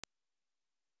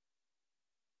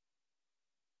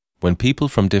When people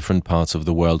from different parts of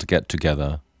the world get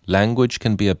together, language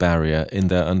can be a barrier in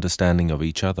their understanding of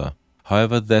each other.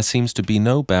 However, there seems to be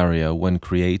no barrier when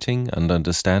creating and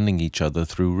understanding each other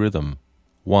through rhythm.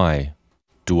 Why?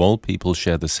 Do all people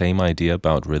share the same idea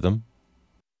about rhythm?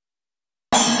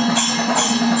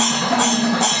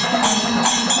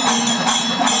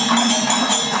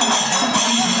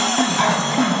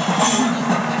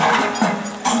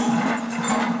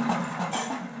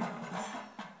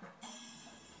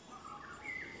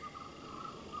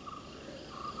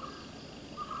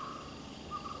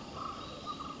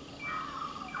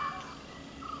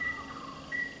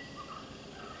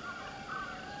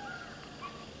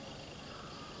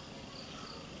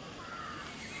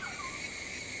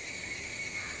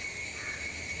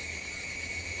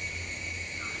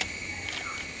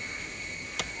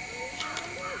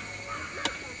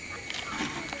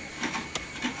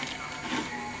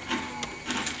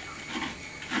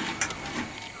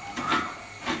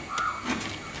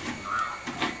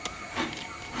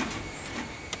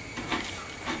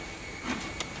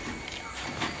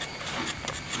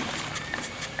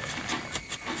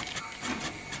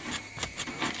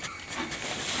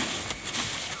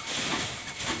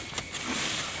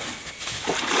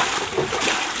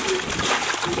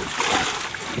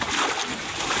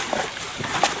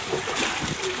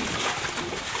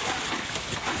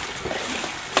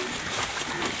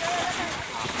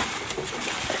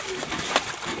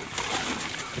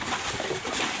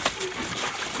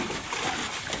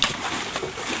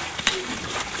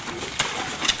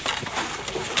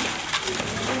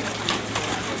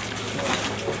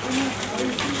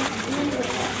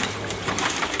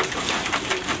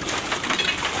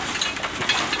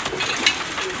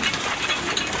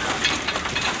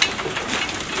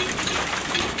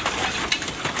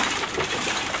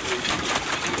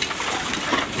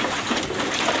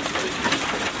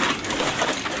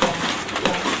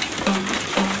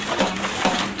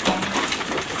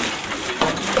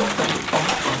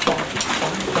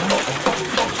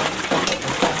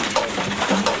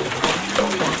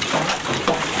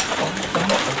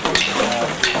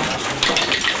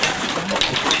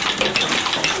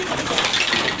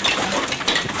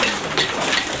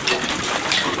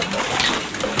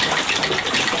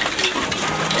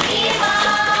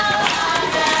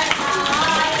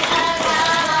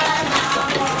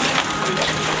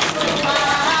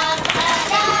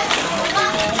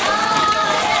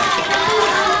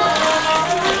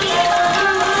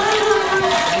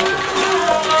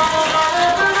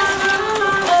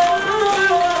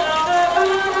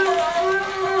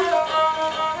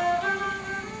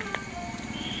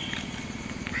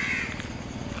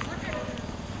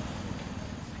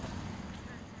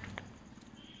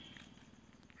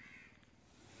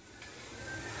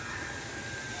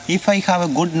 If I have a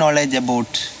good knowledge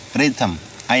about rhythm,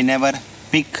 I never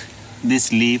pick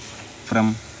this leaf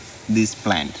from this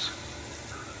plant.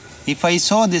 If I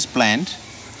saw this plant,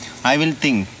 I will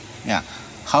think,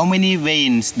 how many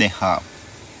veins they have,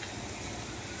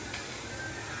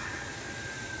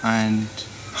 and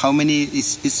how many is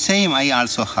same I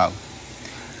also have.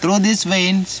 Through these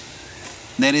veins,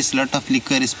 there is lot of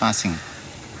liquor is passing,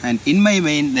 and in my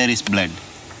vein there is blood,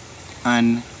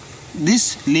 and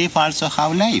this leaf also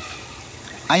have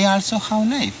life. I also have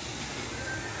life.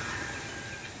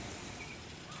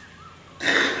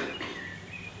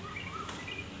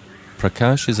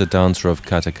 Prakash is a dancer of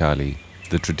Kathakali,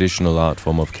 the traditional art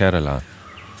form of Kerala,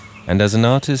 and as an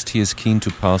artist he is keen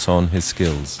to pass on his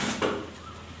skills.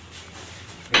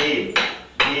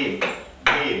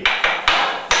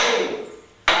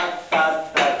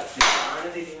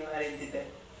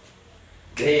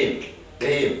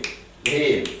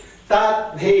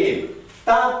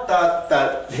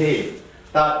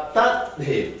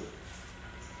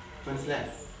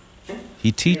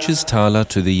 He teaches Thala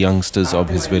to the youngsters of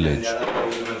his village.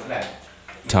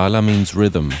 Thala means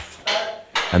rhythm,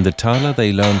 and the Thala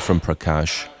they learn from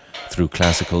Prakash through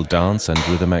classical dance and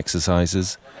rhythm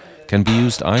exercises can be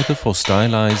used either for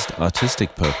stylized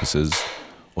artistic purposes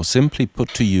or simply put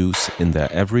to use in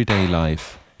their everyday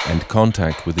life and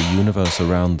contact with the universe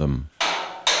around them.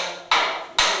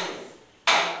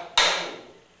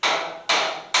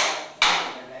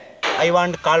 I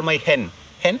want to call my hen,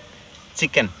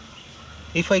 chicken.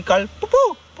 If I call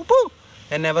poo poo,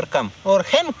 they never come. Or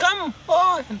hen come,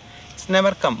 it's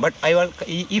never come. But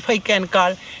if I can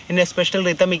call in a special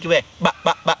rhythmic way,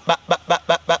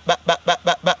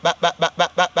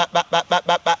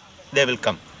 they will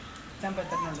come.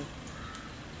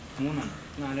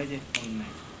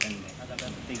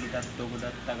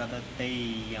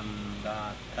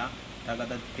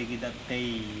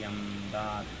 Tagadattigidatteyam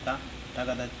datta.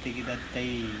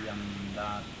 Tagadattigidatteyam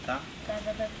datta.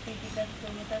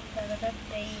 Tagadattigidatteyam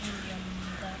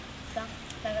datta.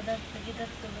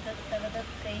 Tagadattigidatteyam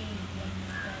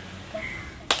datta.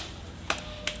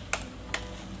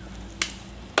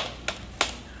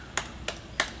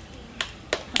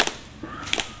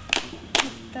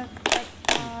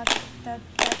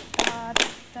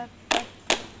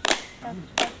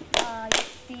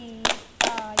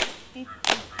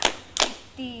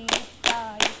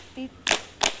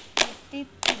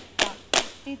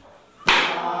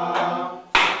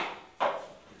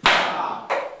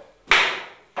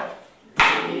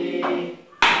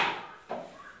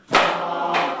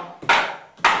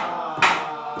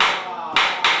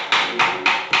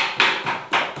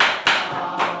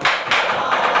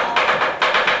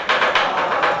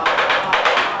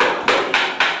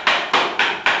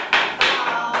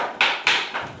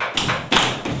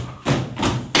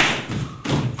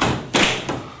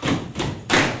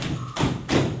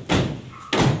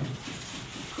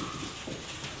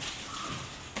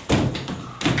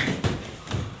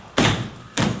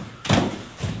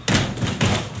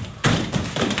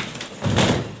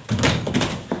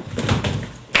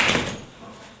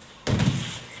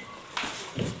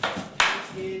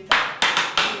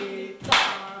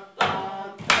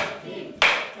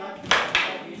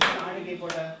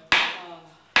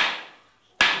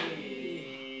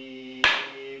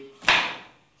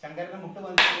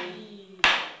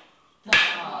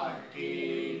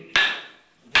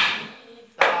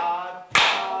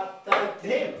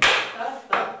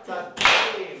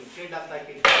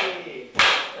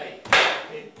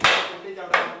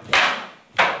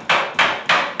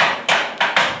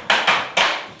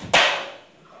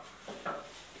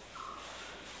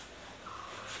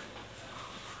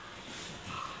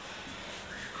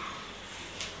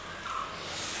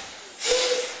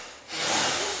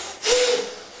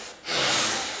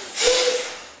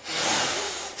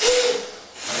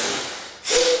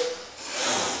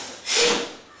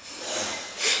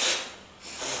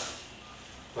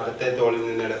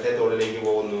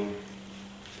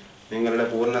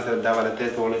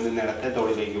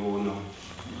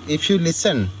 If you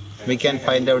listen, we can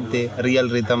find out the real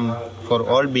rhythm for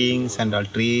all beings and all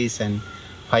trees and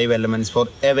 5 elements for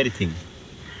everything.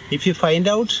 If you find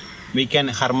out, we can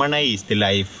harmonize the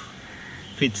life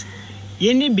with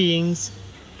any beings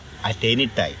at any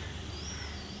time.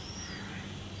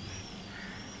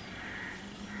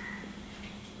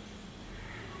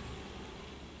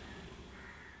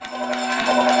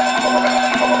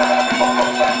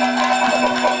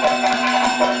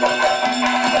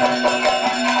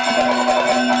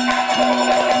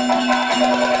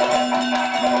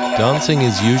 Dancing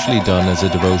is usually done as a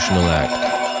devotional act,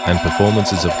 and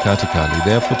performances of Kathakali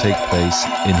therefore take place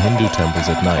in Hindu temples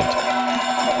at night.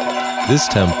 This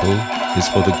temple is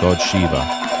for the god Shiva,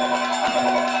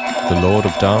 the lord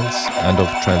of dance and of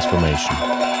transformation.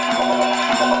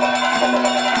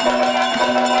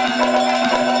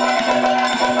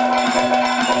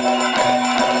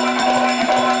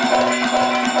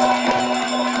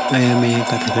 I am a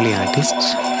Kathakali artist.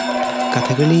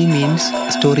 Kathakali means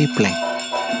story play.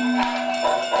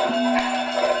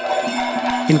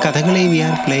 In Kathakali we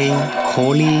are playing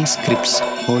holy scripts,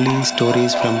 holy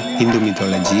stories from Hindu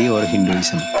mythology or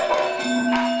Hinduism.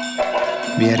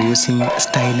 We are using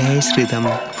stylized rhythm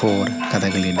for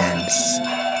Kathakali dance.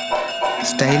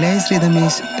 Stylized rhythm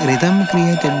is rhythm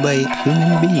created by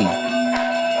human being.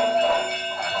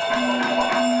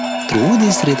 Through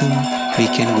this rhythm,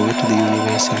 we can go to the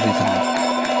universal rhythm.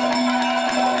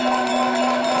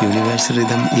 Universal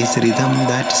rhythm is rhythm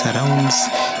that surrounds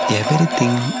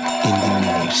everything in the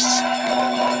universe.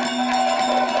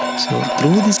 So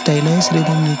through this stylized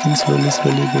rhythm, we can slowly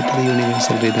go to the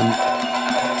universal rhythm.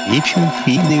 If you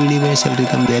feel the universal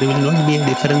rhythm, there will not be a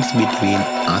difference between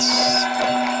us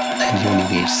and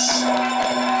universe.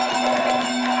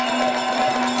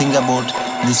 Think about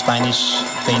the Spanish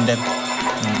painter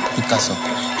Picasso.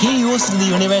 He used the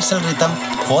universal rhythm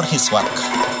for his work.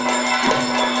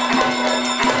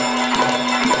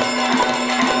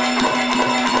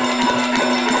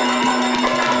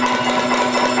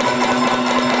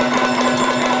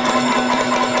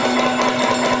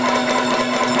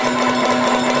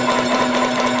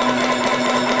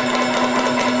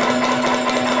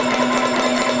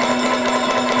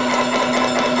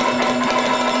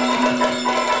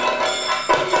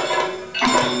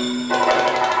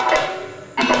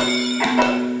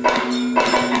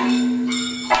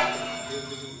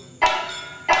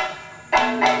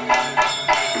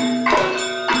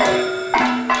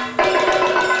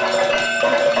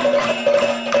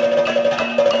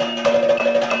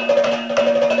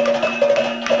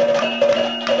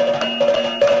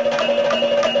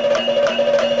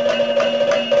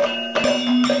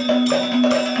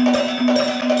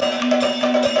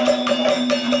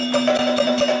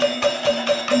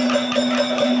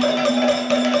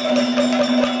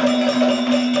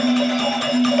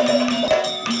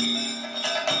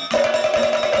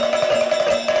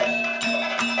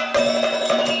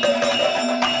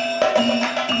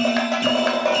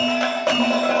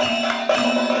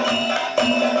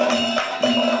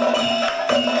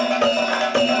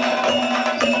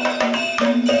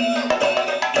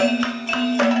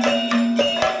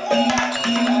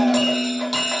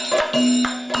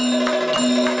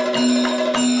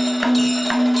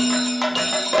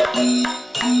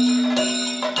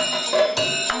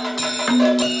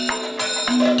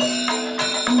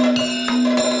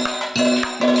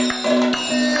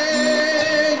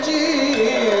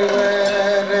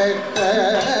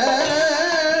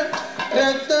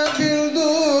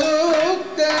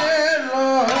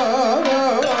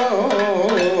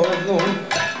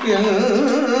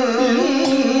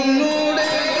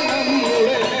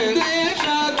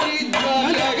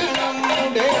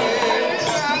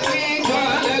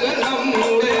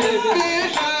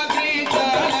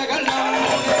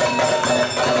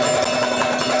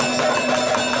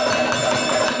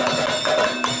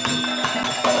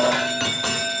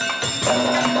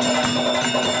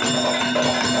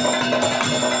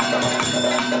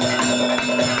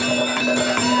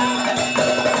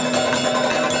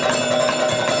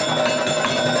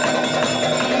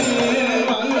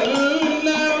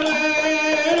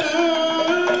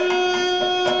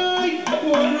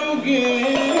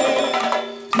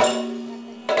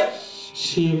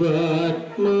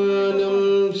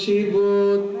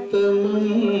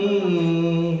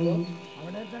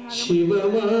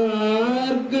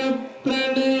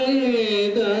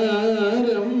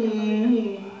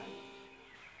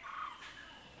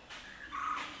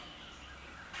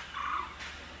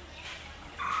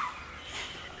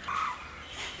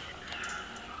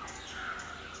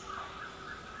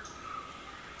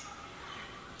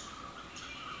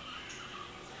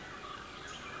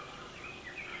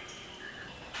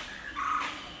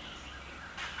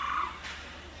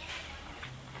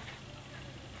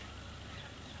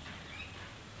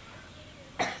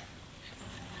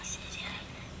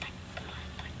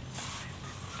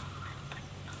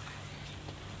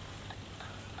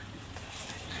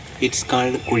 It's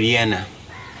called Kuliana.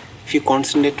 If you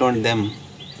concentrate on them,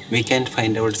 we can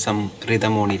find out some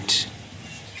rhythm on it.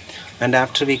 And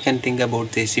after we can think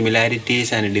about the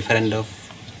similarities and different of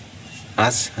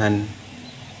us and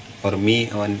or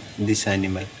me on this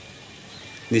animal,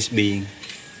 this being.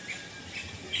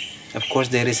 Of course,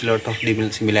 there is a lot of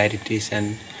similarities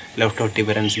and lot of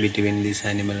difference between this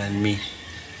animal and me.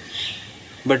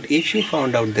 But if you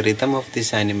found out the rhythm of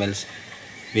these animals,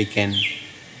 we can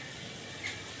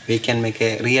make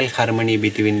a real harmony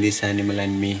between this animal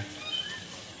and me.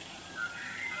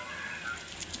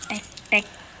 Tek tek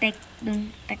tek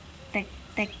dum tek tek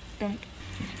tek dum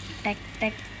tek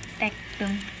tek tek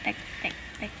dum tek tek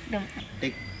tek dum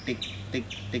Tick tick tick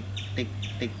tick tick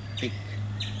tick tick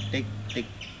tick tick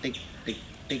tick tick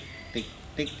tick tick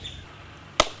tick.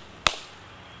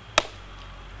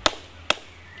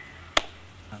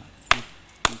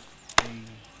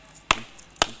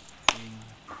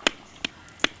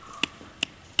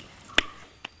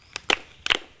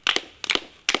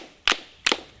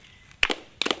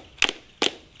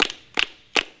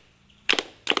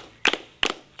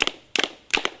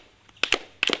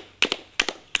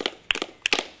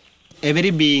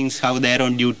 Every beings have their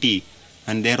own duty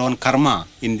and their own karma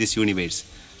in this universe.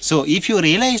 So if you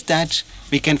realize that,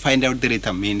 we can find out the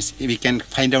rhythm, means we can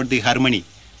find out the harmony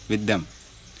with them.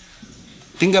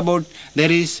 Think about,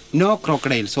 there is no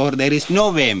crocodiles or there is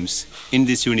no worms in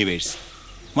this universe.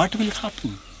 What will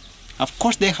happen? Of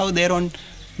course they have their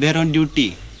own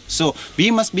duty. So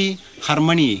we must be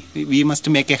harmony, we must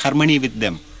make a harmony with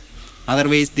them.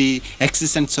 Otherwise the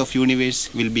existence of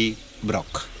universe will be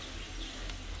broke.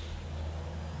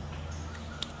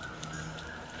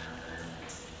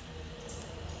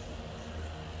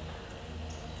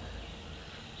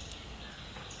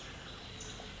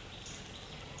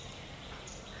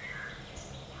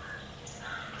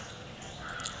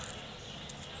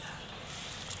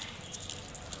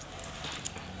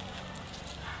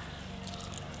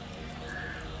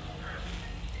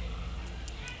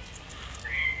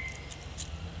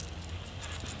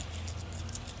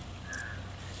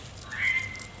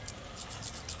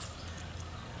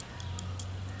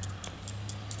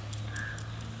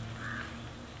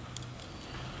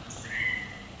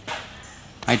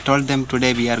 I told them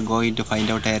today we are going to find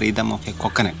out a rhythm of a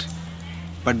coconut.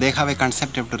 But they have a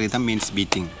concept of the rhythm means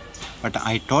beating. But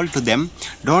I told to them,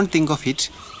 don't think of it.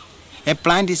 A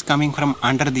plant is coming from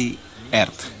under the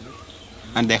earth.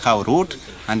 And they have root,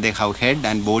 and they have head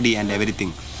and body and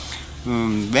everything.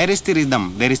 Where is the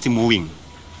rhythm? There is the moving.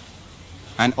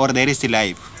 Or there is the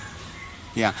life.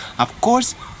 Yeah, of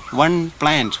course, one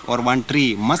plant or one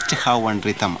tree must have one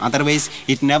rhythm. Otherwise,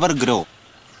 it never grows.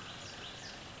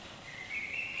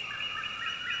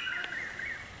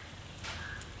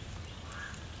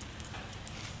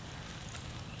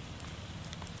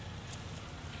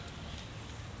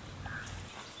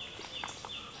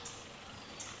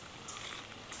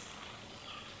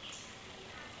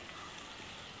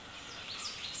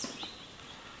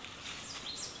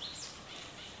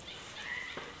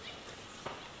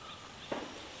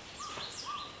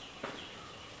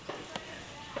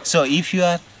 So if you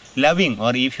are loving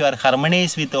or if you are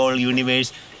harmonious with all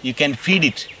universe, you can feed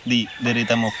it the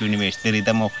rhythm of universe, the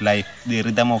rhythm of life, the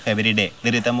rhythm of every day,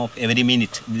 the rhythm of every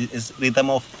minute, the rhythm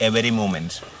of every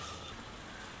moment.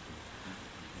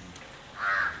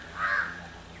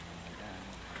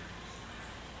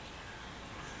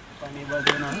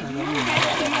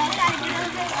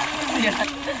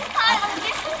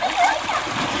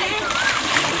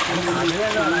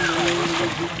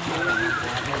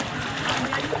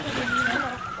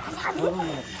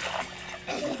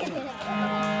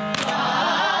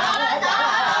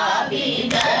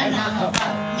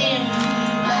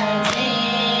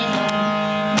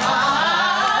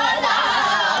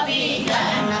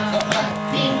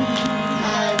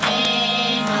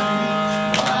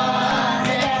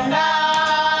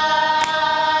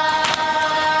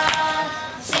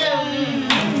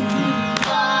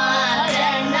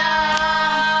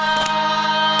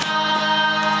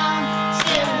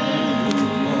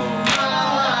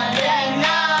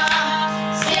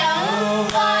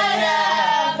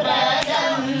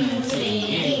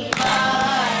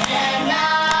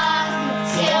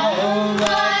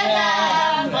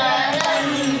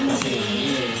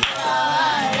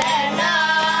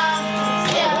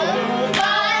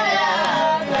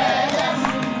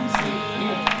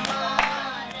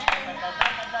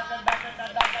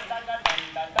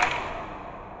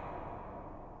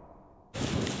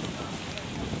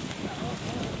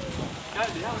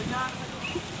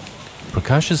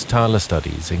 Prakash's Thala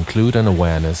studies include an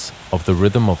awareness of the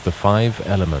rhythm of the 5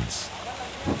 elements.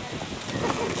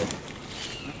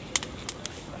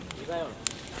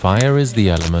 Fire is the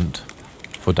element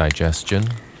for digestion,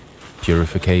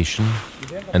 purification,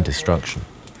 and destruction.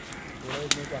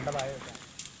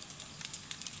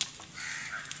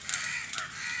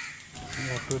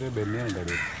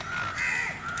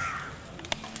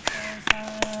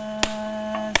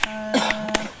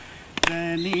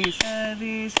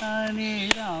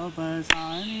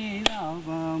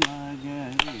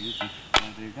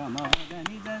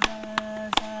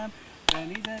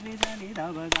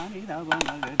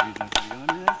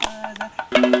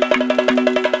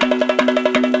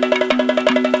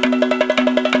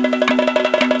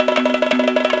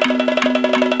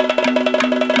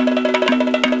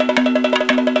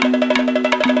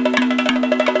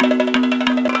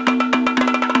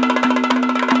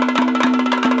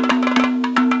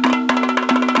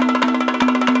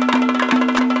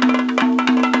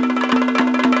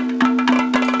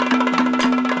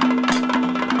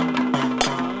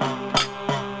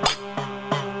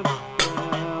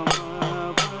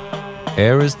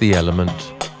 Air is the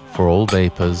element for all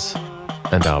vapors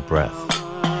and our breath.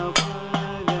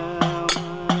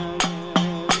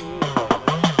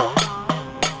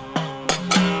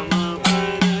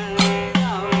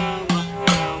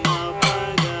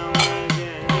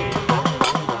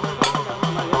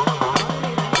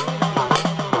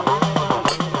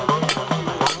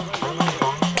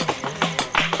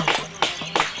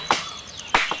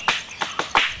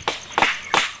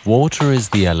 Water is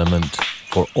the element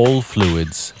for all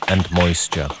fluids and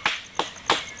moisture.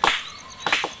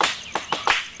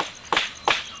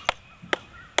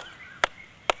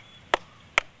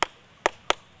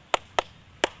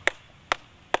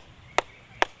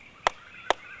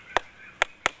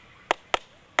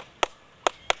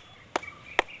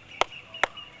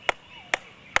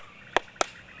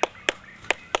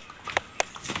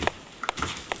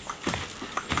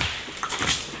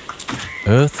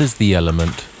 Earth is the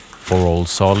element for all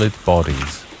solid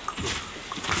bodies.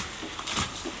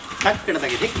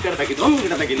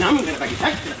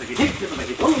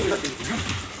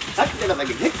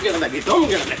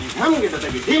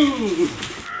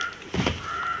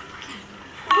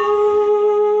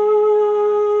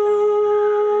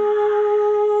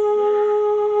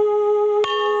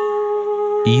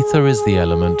 Ether is the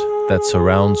element that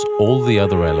surrounds all the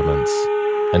other elements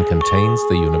and contains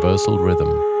the universal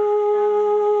rhythm.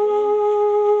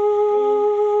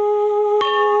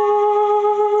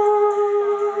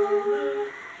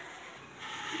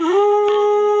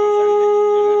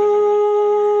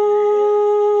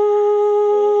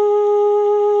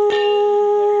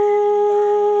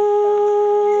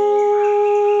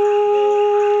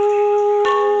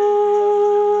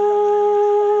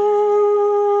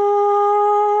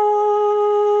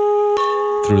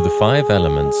 Through the 5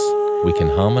 elements, we can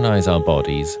harmonize our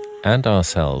bodies and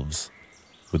ourselves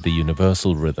with the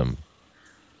universal rhythm,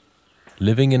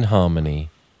 living in harmony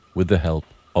with the help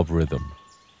of rhythm.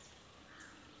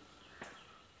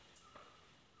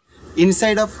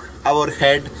 Inside of our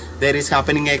head, there is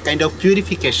happening a kind of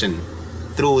purification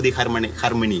through the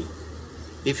harmony.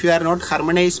 If you are not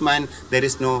harmonized, man,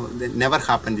 never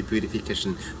happen the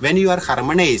purification. When you are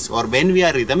harmonized, or when we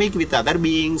are rhythmic with other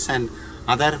beings and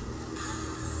other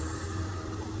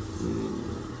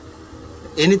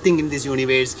anything in this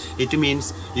universe, it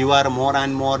means you are more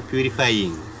and more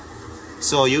purifying.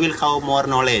 So you will have more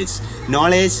knowledge.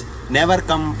 Knowledge never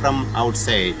come from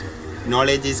outside.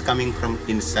 Knowledge is coming from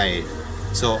inside.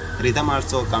 So rhythm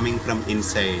also coming from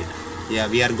inside. Yeah,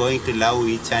 we are going to love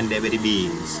each and every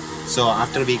beings. So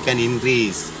after we can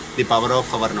increase the power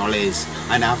of our knowledge,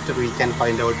 and after we can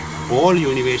find out all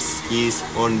universe is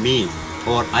on me,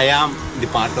 or I am the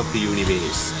part of the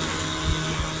universe.